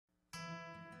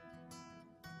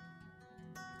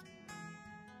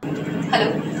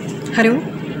Hello, Hello?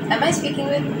 am I speaking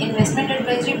with Investment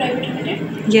Advisory Private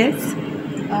Limited? Yes.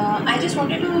 I just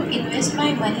wanted to invest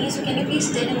my money, so can you please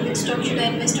tell in which stock should I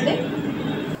invest today?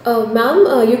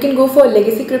 Ma'am, you can go for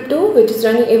legacy crypto, which is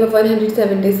running above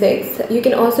 176. You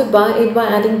can also buy it by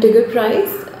adding trigger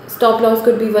price. Stop loss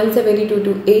could be 172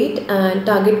 to 8 and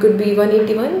target could be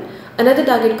 181. Another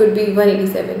target could be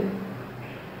 187.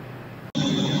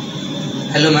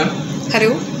 Hello ma'am,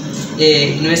 hello. ये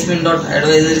investment dot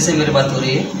advisory से मेरी बात हो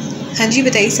रही है। हाँ जी,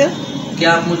 बताइए sir.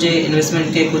 क्या आप मुझे इन्वेस्टमेंट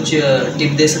के कुछ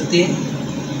टिप दे सकती हैं?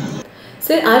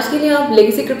 सर, आज के लिए आप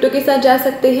लेगेसी क्रिप्टो के साथ जा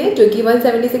सकते हैं जो कि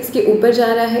 176 के ऊपर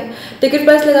जा रहा है। टिकट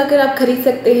प्राइस लगाकर आप खरीद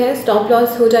सकते हैं। स्टॉप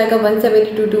लॉस हो जाएगा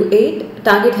 172 टू 8,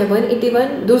 टारगेट है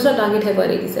 181, दूसरा टारगेट है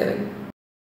 187।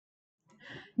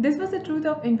 This was the truth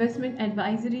of investment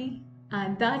advisory,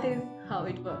 and that is how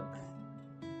it works.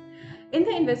 In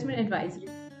the investment advisory,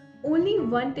 only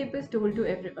one tip is told to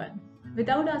everyone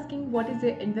without asking what is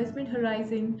their investment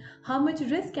horizon, how much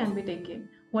risk can be taken,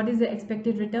 what is the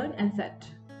expected return, and such.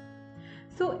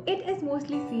 So it is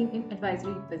mostly seen in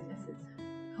advisory businesses.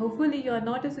 Hopefully you are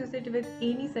not associated with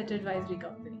any such advisory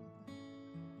company.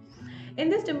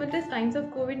 In these tumultuous times of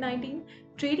COVID-19,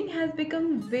 trading has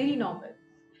become very normal.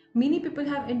 Many people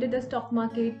have entered the stock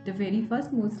market, the very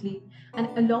first mostly, and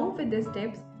along with these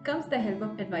steps comes the help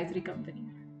of advisory company.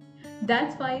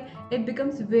 That's why it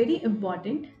becomes very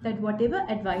important that whatever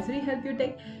advisory help you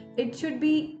take, it should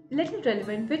be little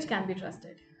relevant, which can be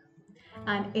trusted.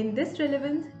 And in this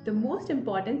relevance, the most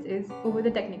importance is over the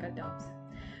technical terms.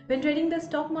 When trading the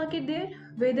stock market there,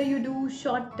 whether you do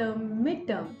short term, mid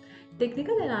term,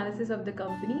 technical analysis of the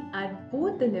company at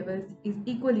both the levels is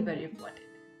equally very important.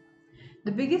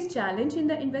 The biggest challenge in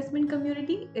the investment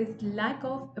community is lack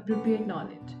of appropriate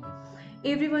knowledge.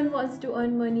 Everyone wants to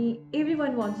earn money,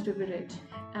 everyone wants to be rich,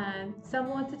 and some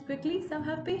wants it quickly, some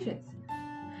have patience.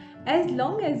 As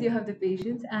long as you have the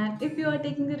patience and if you are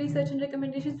taking the research and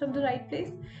recommendations from the right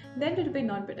place, then it will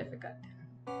not be difficult.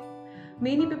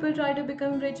 Many people try to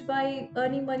become rich by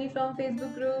earning money from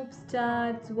Facebook groups,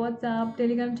 chats, WhatsApp,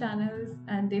 Telegram channels,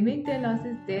 and they make their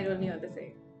losses there only on the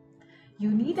same.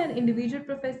 You need an individual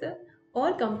professor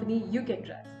or company you can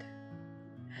trust.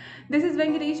 This is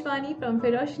Venkatesh Vani from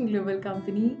Pharoscions Global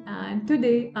Company, and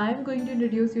today I am going to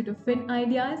introduce you to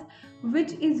Finideas,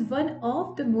 which is one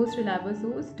of the most reliable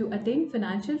source to attain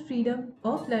financial freedom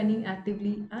of learning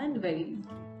actively and very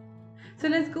easily. So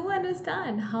let's go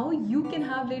understand how you can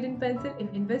have lead in pencil in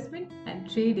investment and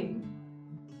trading.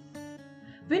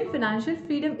 When financial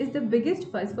freedom is the biggest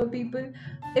fuss for people,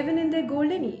 even in their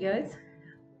golden years,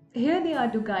 here they are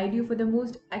to guide you for the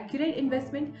most accurate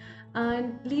investment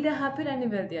and lead a happier and a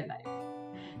wealthier life.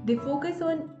 They focus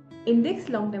on index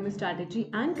long-term strategy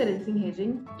and currency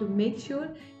hedging to make sure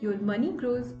your money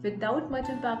grows without much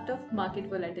impact of market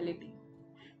volatility.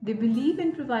 They believe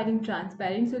in providing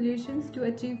transparent solutions to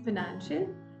achieve financial,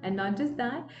 and not just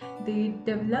that, they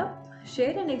develop,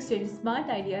 share and exchange smart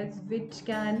ideas which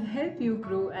can help you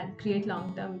grow and create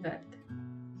long-term wealth.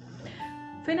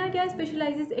 Finideas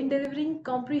specializes in delivering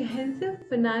comprehensive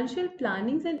financial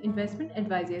plannings and investment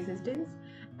advisory assistance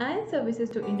and services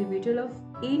to individuals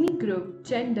of any group,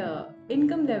 gender,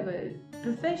 income level,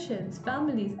 professions,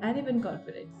 families, and even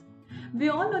corporates. We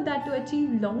all know that to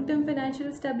achieve long-term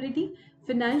financial stability,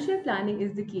 financial planning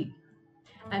is the key.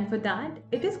 And for that,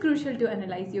 it is crucial to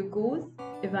analyze your goals,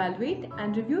 evaluate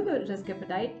and review your risk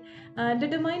appetite, and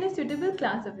determine a suitable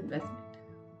class of investment.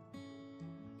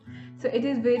 So it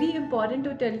is very important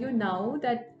to tell you now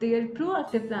that their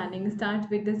proactive planning starts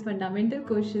with these fundamental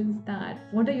questions that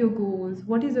what are your goals,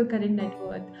 what is your current net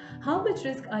worth, how much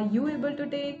risk are you able to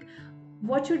take,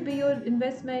 what should be your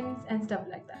investments and stuff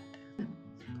like that.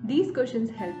 These questions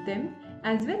help them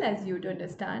as well as you to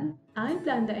understand and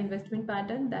plan the investment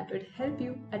pattern that would help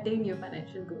you attain your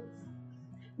financial goals.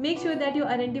 Make sure that you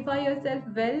identify yourself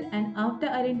well, and after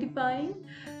identifying,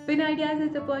 Finideas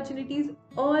has opportunities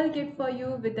all kept for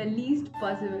you with the least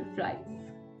possible price.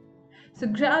 So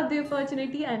grab the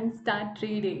opportunity and start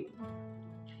trading.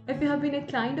 If you have been a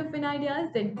client of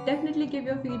Finideas, then definitely give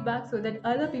your feedback so that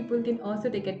other people can also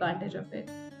take advantage of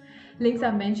it. Links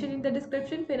are mentioned in the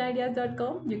description,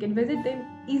 finideas.com. You can visit them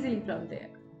easily from there.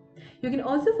 You can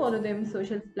also follow them on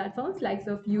social platforms like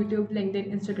of YouTube,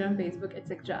 LinkedIn, Instagram, Facebook,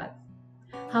 etc.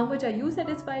 How much are you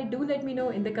satisfied? Do let me know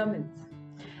in the comments.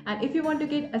 And if you want to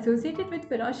get associated with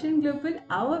Pharoscions Global,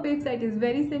 our website is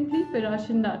very simply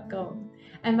pharoscions.com.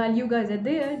 And while you guys are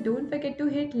there, don't forget to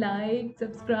hit like,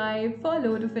 subscribe,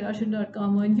 follow to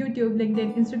pharoscions.com on YouTube,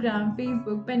 LinkedIn, Instagram,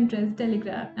 Facebook, Pinterest,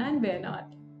 Telegram, and where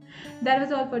not. That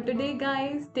was all for today,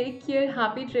 guys. Take care.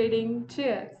 Happy trading.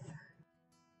 Cheers.